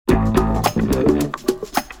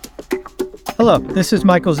Hello, this is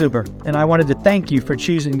Michael Zuber, and I wanted to thank you for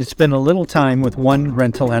choosing to spend a little time with one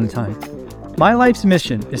rental at a time. My life's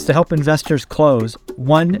mission is to help investors close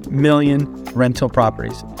 1 million rental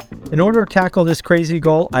properties. In order to tackle this crazy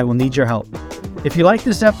goal, I will need your help. If you like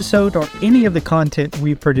this episode or any of the content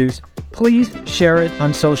we produce, please share it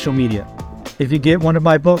on social media. If you get one of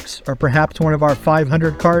my books or perhaps one of our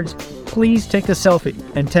 500 cards, please take a selfie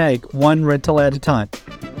and tag one rental at a time.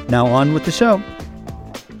 Now on with the show.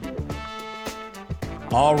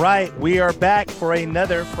 All right, we are back for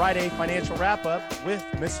another Friday financial wrap-up with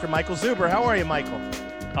Mr. Michael Zuber. How are you, Michael?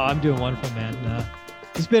 Oh, I'm doing wonderful, man.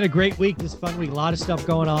 It's been a great week. This fun week, a lot of stuff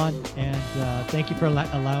going on, and thank you for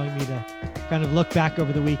allowing me to kind of look back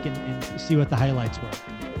over the week and see what the highlights were.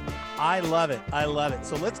 I love it. I love it.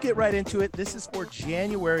 So let's get right into it. This is for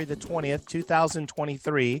January the 20th,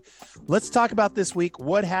 2023. Let's talk about this week.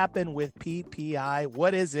 What happened with PPI?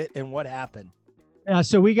 What is it and what happened?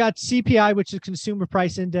 So we got CPI, which is Consumer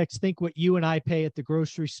Price Index. Think what you and I pay at the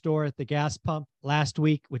grocery store, at the gas pump last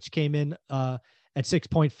week, which came in at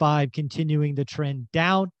 6.5, continuing the trend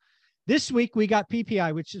down. This week, we got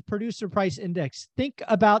PPI, which is Producer Price Index. Think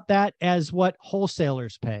about that as what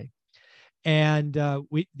wholesalers pay. And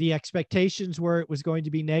the expectations were it was going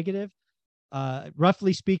to be negative,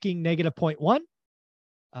 roughly speaking, negative 0.1.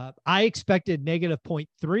 I expected negative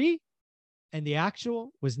 0.3, and the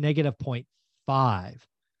actual was negative 0.5.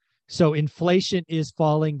 So inflation is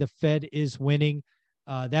falling. The Fed is winning.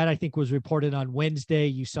 That I think was reported on Wednesday.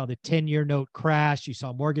 You saw the 10-year note crash. You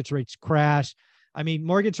saw mortgage rates crash. I mean,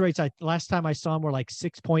 mortgage rates, last time I saw them were like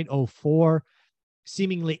 6.04.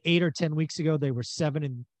 Seemingly 8 or 10 weeks ago, they were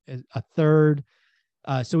 7 1/3.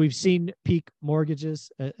 So we've seen peak mortgages,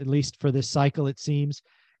 at least for this cycle, it seems.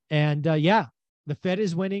 And the Fed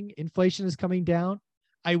is winning. Inflation is coming down.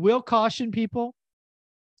 I will caution people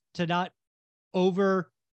to not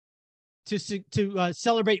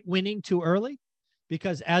celebrate winning too early,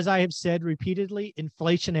 because as I have said repeatedly,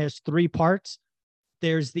 inflation has 3 parts.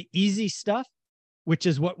 There's the easy stuff, which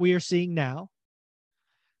is what we are seeing now.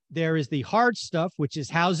 There is the hard stuff, which is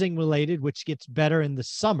housing related, which gets better in the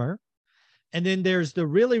summer. And then there's the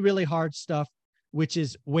really, really hard stuff, which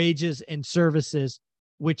is wages and services,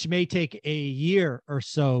 which may take a year or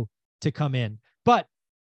so to come in. But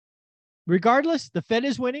regardless, the Fed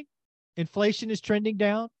is winning. Inflation is trending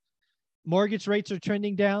down. Mortgage rates are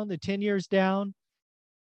trending down. The 10-year is down.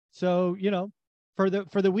 So, for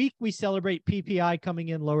the week, we celebrate PPI coming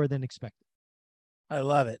in lower than expected. I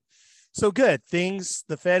love it. So good things.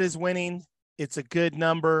 The Fed is winning. It's a good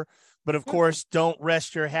number, but of course, don't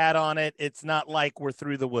rest your hat on it. It's not like we're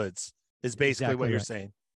through the woods is basically exactly what you're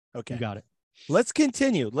saying. Okay. You got it. Let's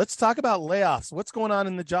continue. Let's talk about layoffs. What's going on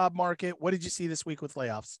in the job market? What did you see this week with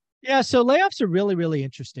layoffs? Yeah, so layoffs are really, really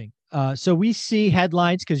interesting. So we see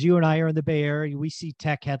headlines because you and I are in the Bay Area. We see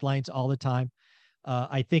tech headlines all the time.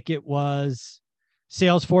 I think it was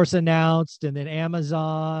Salesforce announced, and then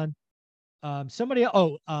Amazon.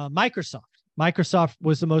 Microsoft. Microsoft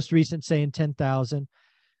was the most recent, saying 10,000.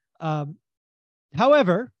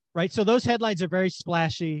 However, right, so those headlines are very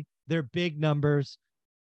splashy. They're big numbers.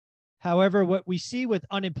 However, what we see with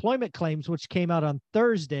unemployment claims, which came out on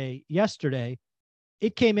yesterday,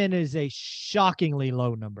 it came in as a shockingly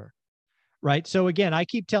low number, right? So again, I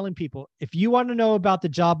keep telling people, if you want to know about the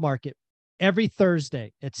job market, every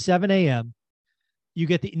Thursday at 7 a.m., you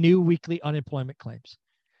get the new weekly unemployment claims.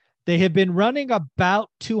 They have been running about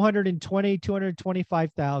 220,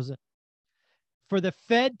 225,000. For the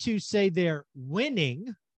Fed to say they're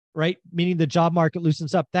winning, right, meaning the job market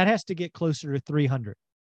loosens up, that has to get closer to 300.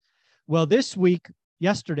 Well, this week,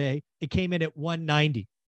 yesterday, it came in at 190.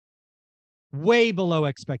 Way below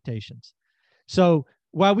expectations. So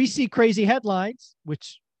while we see crazy headlines,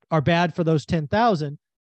 which are bad for those 10,000,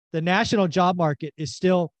 the national job market is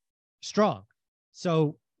still strong.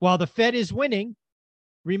 So while the Fed is winning,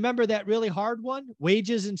 remember that really hard one,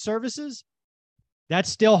 wages and services, that's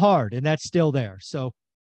still hard and that's still there. So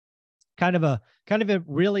kind of a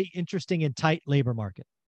really interesting and tight labor market.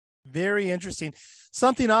 Very interesting.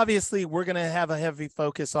 Something obviously we're going to have a heavy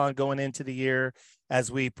focus on going into the year as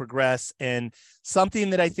we progress, and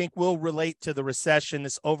something that I think will relate to the recession,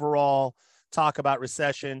 this overall talk about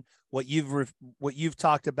recession, what you've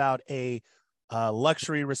talked about, a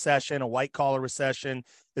luxury recession, a white collar recession.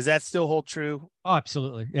 Does that still hold true? Oh,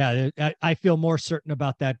 absolutely. Yeah. I feel more certain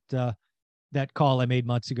about that call I made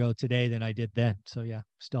months ago today than I did then. So yeah,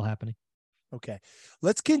 still happening. Okay,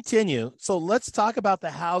 let's continue. So let's talk about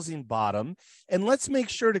the housing bottom, and let's make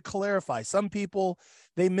sure to clarify. Some people,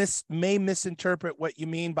 they may misinterpret what you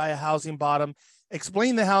mean by a housing bottom.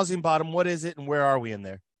 Explain the housing bottom. What is it and where are we in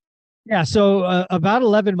there? Yeah. So about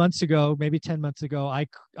 11 months ago, maybe 10 months ago,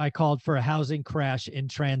 I called for a housing crash in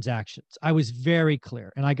transactions. I was very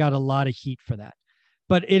clear and I got a lot of heat for that.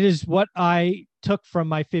 But it is what I took from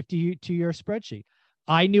my 52-year spreadsheet.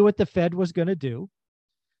 I knew what the Fed was going to do.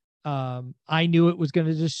 I knew it was going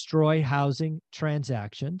to destroy housing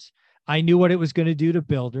transactions. I knew what it was going to do to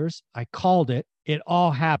builders. I called it. It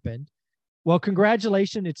all happened. Well,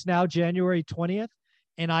 congratulations. It's now January 20th,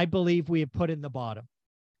 and I believe we have put in the bottom.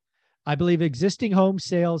 I believe existing home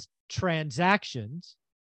sales transactions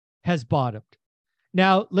has bottomed.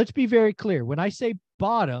 Now, let's be very clear. When I say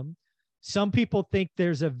bottom, some people think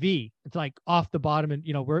there's a V. It's like off the bottom, and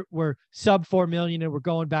we're sub 4 million and we're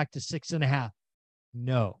going back to 6.5.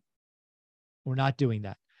 No, we're not doing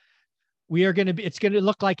that. We are going to be, it's going to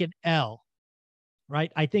look like an L,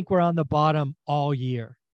 right? I think we're on the bottom all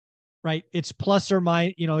year, right? It's plus or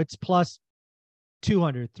minus, it's plus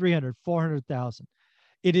 200, 300, 400,000.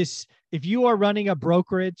 It is, if you are running a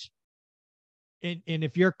brokerage and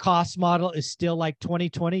if your cost model is still like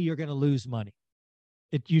 2020, you're going to lose money.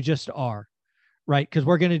 You just are, right? Because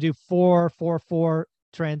we're going to do 4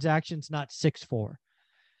 transactions, not 6.4.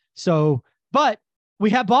 So, but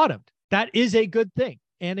we have bottomed. That is a good thing.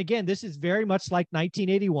 And again, this is very much like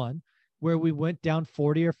 1981, where we went down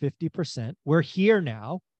 40 or 50%. We're here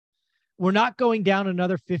now. We're not going down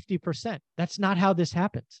another 50%. That's not how this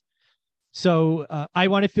happens. So I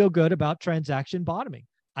want to feel good about transaction bottoming.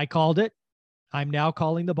 I called it. I'm now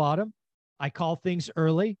calling the bottom. I call things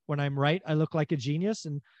early. When I'm right, I look like a genius.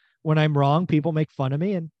 And when I'm wrong, people make fun of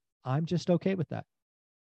me. And I'm just okay with that.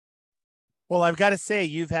 Well, I've got to say,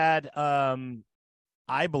 you've had,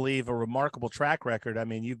 I believe, a remarkable track record. I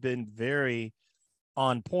mean, you've been very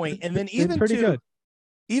on point. And then even pretty good.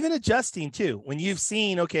 Even adjusting too, when you've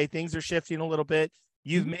seen, okay, things are shifting a little bit,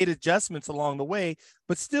 you've made adjustments along the way,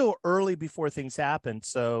 but still early before things happen.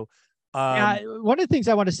 So yeah, one of the things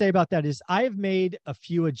I want to say about that is I've made a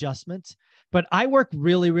few adjustments, but I work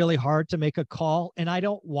really, really hard to make a call and I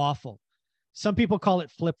don't waffle. Some people call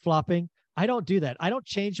it flip-flopping. I don't do that. I don't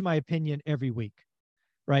change my opinion every week,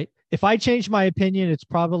 right? If I change my opinion, it's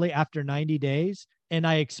probably after 90 days and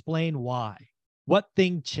I explain why, what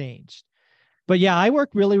thing changed. But yeah, I work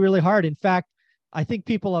really, really hard. In fact, I think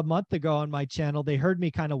people a month ago on my channel, they heard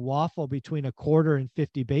me kind of waffle between a quarter and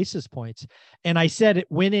 50 basis points. And I said,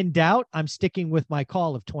 when in doubt, I'm sticking with my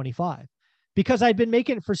call of 25 because I'd been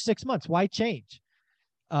making it for 6 months. Why change?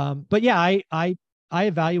 But yeah, I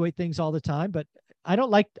evaluate things all the time, but I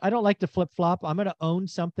don't like to flip flop. I'm going to own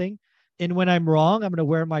something. And when I'm wrong, I'm going to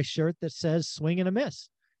wear my shirt that says swing and a miss.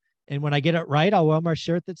 And when I get it right, I'll wear my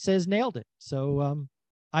shirt that says nailed it. So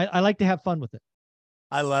I like to have fun with it.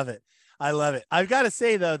 I love it. I love it. I've got to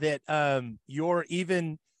say though, that you're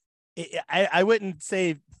even, I wouldn't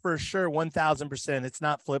say for sure 1000%. It's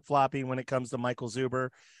not flip-flopping when it comes to Michael Zuber.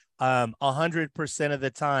 100% of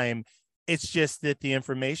the time, it's just that the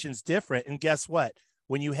information's different. And guess what?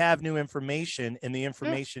 When you have new information and the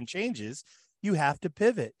information changes, you have to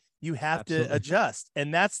pivot. You have to adjust.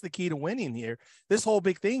 And that's the key to winning here. This whole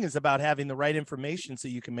big thing is about having the right information so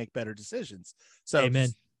you can make better decisions. So amen.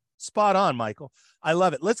 Spot on, Michael. I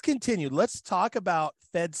love it. Let's continue. Let's talk about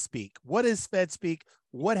Fed Speak. What is Fed Speak?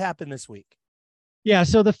 What happened this week? Yeah,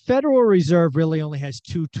 so the Federal Reserve really only has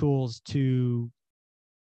two tools to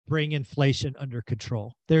bring inflation under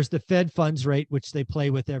control. There's the Fed funds rate, which they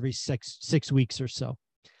play with every six weeks or so.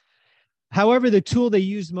 However, the tool they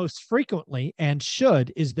use most frequently and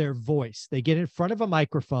should is their voice. They get in front of a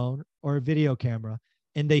microphone or a video camera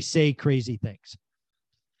and they say crazy things.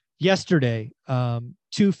 Yesterday,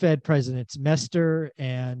 two Fed presidents, Mester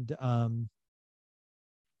and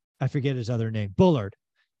I forget his other name, Bullard,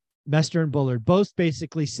 Mester and Bullard, both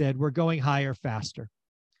basically said, we're going higher faster.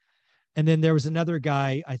 And then there was another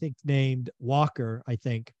guy, I think named Walker, I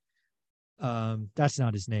think. That's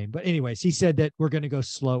not his name. But anyways, he said that we're going to go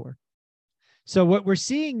slower. So what we're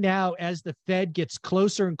seeing now as the Fed gets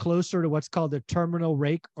closer and closer to what's called the terminal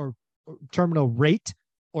rate or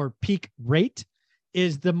peak rate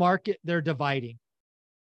is the market they're dividing.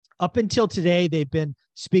 Up until today, they've been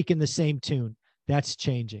speaking the same tune. That's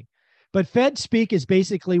changing. But Fed Speak is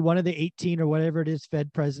basically one of the 18 or whatever it is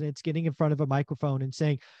Fed presidents getting in front of a microphone and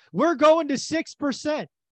saying, we're going to 6%,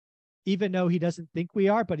 even though he doesn't think we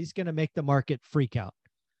are, but he's going to make the market freak out,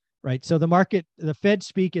 right? So the Fed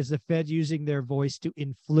Speak is the Fed using their voice to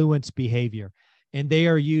influence behavior, and they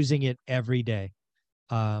are using it every day.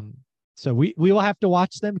 So we will have to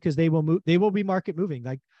watch them because they will move. They will be market moving.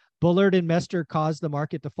 Like Bullard and Mester caused the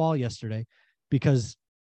market to fall yesterday because,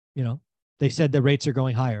 they said the rates are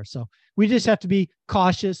going higher. So we just have to be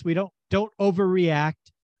cautious. We don't overreact,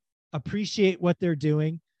 appreciate what they're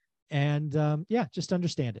doing. And yeah, just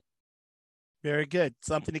understand it. Very good.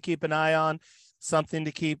 Something to keep an eye on, something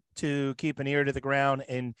to keep an ear to the ground,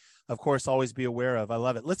 and of course, always be aware of. I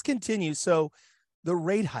love it. Let's continue. So the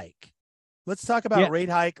rate hike. Let's talk about rate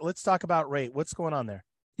hike. Let's talk about rate. What's going on there?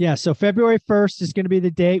 Yeah. So February 1st is going to be the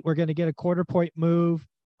date. We're going to get a 1/4 point move.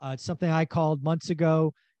 It's something I called months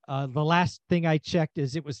ago. The last thing I checked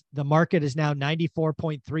is the market is now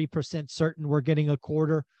 94.3% certain we're getting a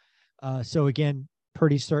quarter. So again,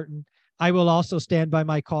 pretty certain. I will also stand by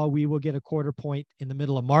my call. We will get a 1/4 point in the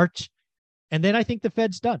middle of March. And then I think the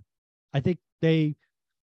Fed's done. I think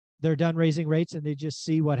they're done raising rates and they just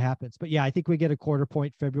see what happens. But yeah, I think we get a 1/4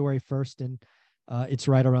 point February 1st, and it's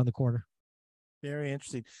right around the corner. Very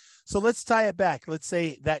interesting. So let's tie it back. Let's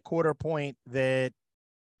say that 1/4 point that,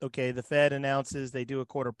 okay, the Fed announces they do a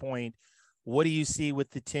 1/4 point. What do you see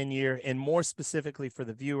with the 10-year, and more specifically for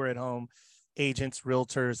the viewer at home, agents,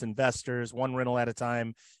 realtors, investors, one rental at a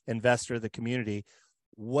time, investor, the community?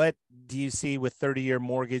 What do you see with 30-year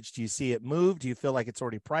mortgage? Do you see it move? Do you feel like it's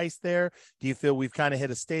already priced there? Do you feel we've kind of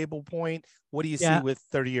hit a stable point? What do you see with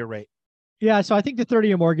 30-year rate? Yeah, so I think the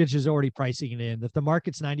 30-year mortgage is already pricing it in. If the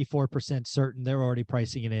market's 94% certain, they're already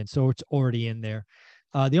pricing it in. So it's already in there.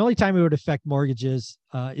 The only time it would affect mortgages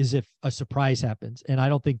is if a surprise happens. And I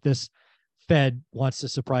don't think this Fed wants to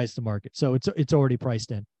surprise the market. So it's already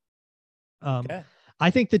priced in. Okay.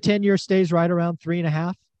 I think the 10-year stays right around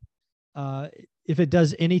 3.5. If it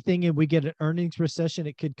does anything and we get an earnings recession,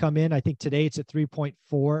 it could come in. I think today it's at 3.4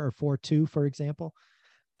 or 4.2, for example.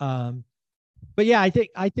 But yeah, I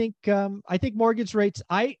think mortgage rates,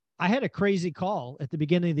 I had a crazy call at the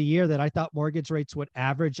beginning of the year that I thought mortgage rates would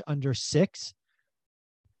average under 6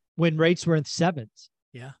 when rates were in 7s.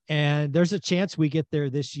 Yeah. And there's a chance we get there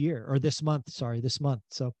this month.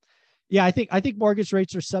 So yeah, I think mortgage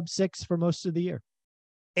rates are sub 6 for most of the year.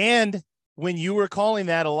 And when you were calling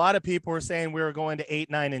that, a lot of people were saying we were going to 8,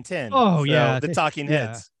 9, and 10. Oh, so yeah. The talking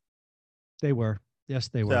heads. They were. Yes,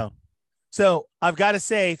 they were. So I've got to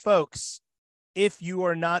say, folks, if you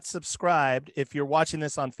are not subscribed, if you're watching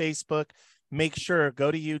this on Facebook, make sure go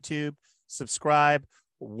to YouTube, subscribe,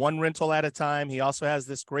 one rental at a time. He also has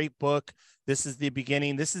this great book. This is the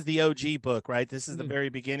beginning. This is the OG book, right? This is the very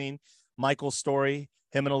beginning. Michael's story,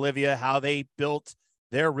 him and Olivia, how they built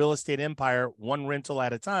their real estate empire, one rental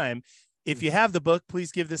at a time. If you have the book,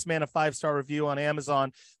 please give this man a 5-star review on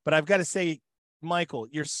Amazon. But I've got to say, Michael,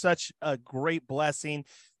 you're such a great blessing.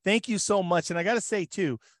 Thank you so much. And I got to say,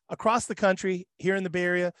 too, across the country, here in the Bay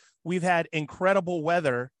Area, we've had incredible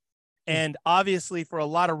weather. And obviously, for a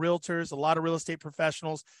lot of realtors, a lot of real estate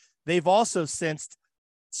professionals, they've also sensed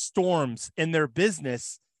storms in their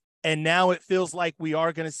business. And now it feels like we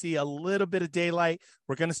are going to see a little bit of daylight.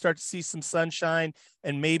 We're going to start to see some sunshine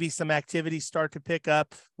and maybe some activity start to pick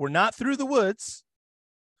up. We're not through the woods,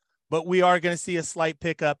 but we are going to see a slight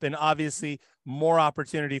pickup and obviously more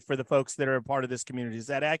opportunity for the folks that are a part of this community. Is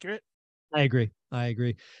that accurate? I agree.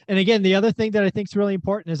 And again, the other thing that I think is really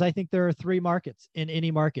important is I think there are 3 markets in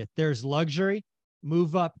any market. There's luxury,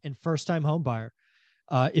 move up, and first-time home buyer.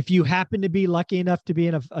 If you happen to be lucky enough to be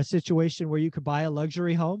in a situation where you could buy a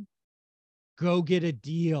luxury home, go get a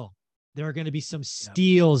deal. There are going to be some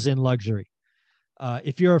steals in luxury.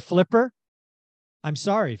 If you're a flipper, I'm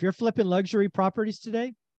sorry. If you're flipping luxury properties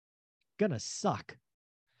today, gonna suck.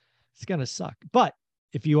 It's gonna suck. But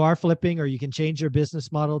if you are flipping or you can change your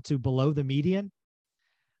business model to below the median,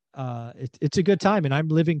 it's a good time. And I'm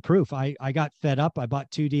living proof. I got fed up. I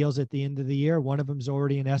bought 2 deals at the end of the year. One of them's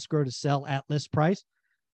already in escrow to sell at list price.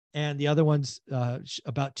 And the other one's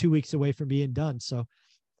about 2 weeks away from being done. So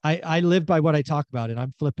I live by what I talk about, and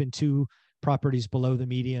I'm flipping 2 properties below the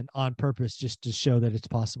median on purpose just to show that it's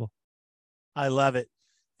possible. I love it.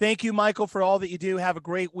 Thank you, Michael, for all that you do. Have a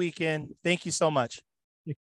great weekend. Thank you so much.